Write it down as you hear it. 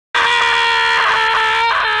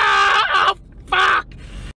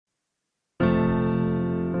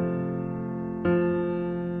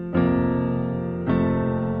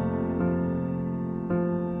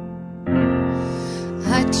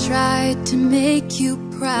to make you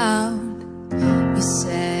proud. You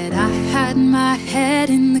said I had my head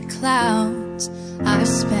in the clouds. I've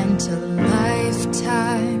spent a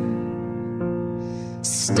lifetime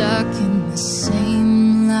stuck in the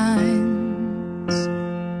same lines.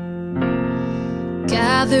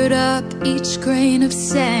 Gathered up each grain of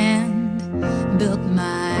sand, built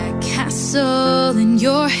my castle in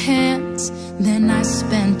your hands. Then I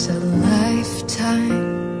spent a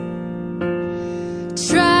lifetime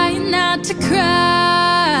trying not to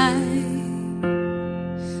cry.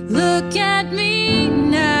 Look at me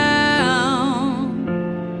now,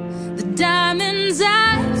 the diamonds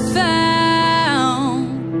I found.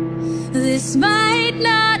 This might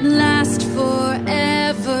not last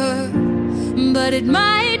forever, but it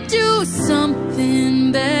might do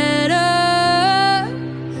something better.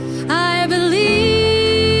 I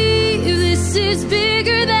believe this is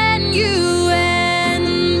bigger than you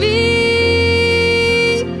and me.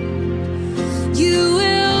 You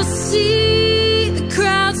will see the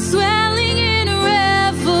crowd swelling in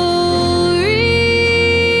revelry.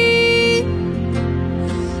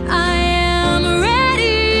 I am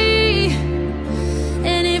ready,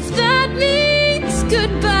 and if that means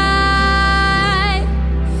goodbye,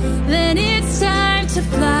 then it's time to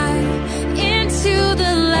fly into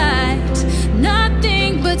the light.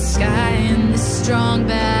 Nothing but sky and the strong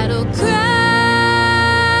battle cry.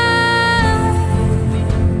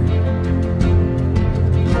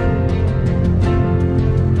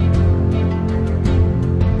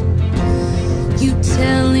 You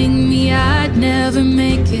telling me I'd never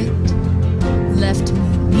make it left me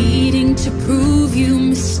needing to prove you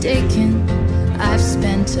mistaken. I've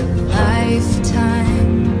spent a lifetime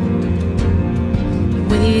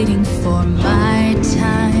waiting for my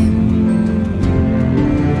time.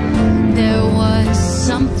 There was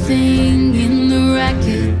something in the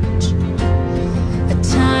wreckage, a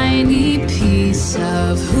tiny piece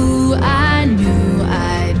of who I knew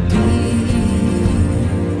I'd be.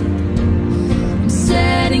 I'm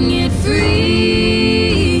setting it free.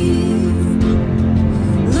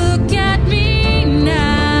 Look at me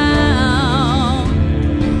now,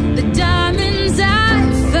 the diamonds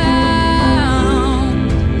I found.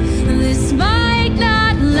 This might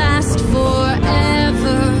not last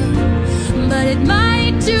forever, but it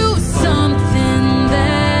might do something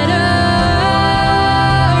better.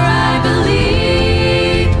 I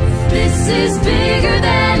believe this is bigger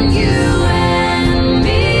than you and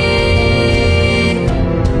me.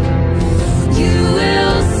 You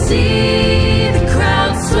will see the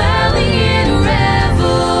crowd swelling in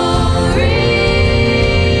revelry.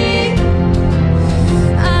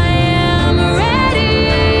 I am ready,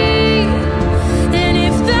 and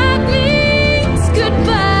if that means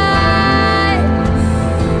goodbye,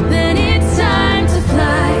 then it's time to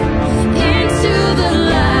fly into the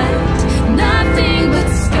light. Nothing but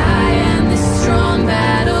sky and this strong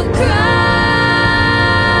battle cry.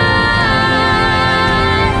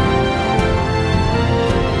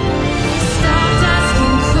 Stopped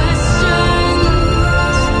asking questions,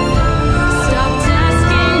 stopped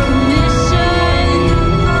asking permission.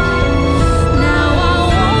 Now I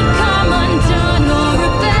won't come undone or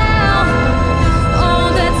rebel. All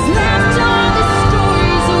that's left are the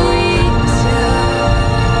stories we tell.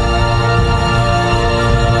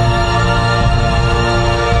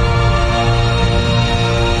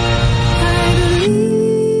 I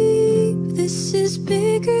believe this is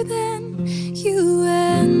bigger than you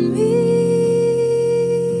and me.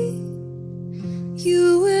 You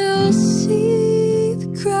will see the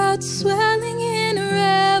crowd swelling in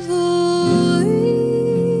revelry.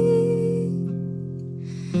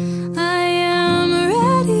 I am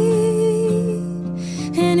ready,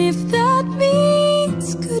 and if that means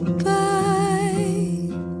goodbye,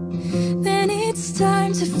 then it's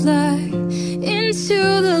time to fly into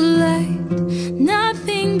the light.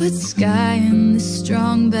 Nothing but sky and the strong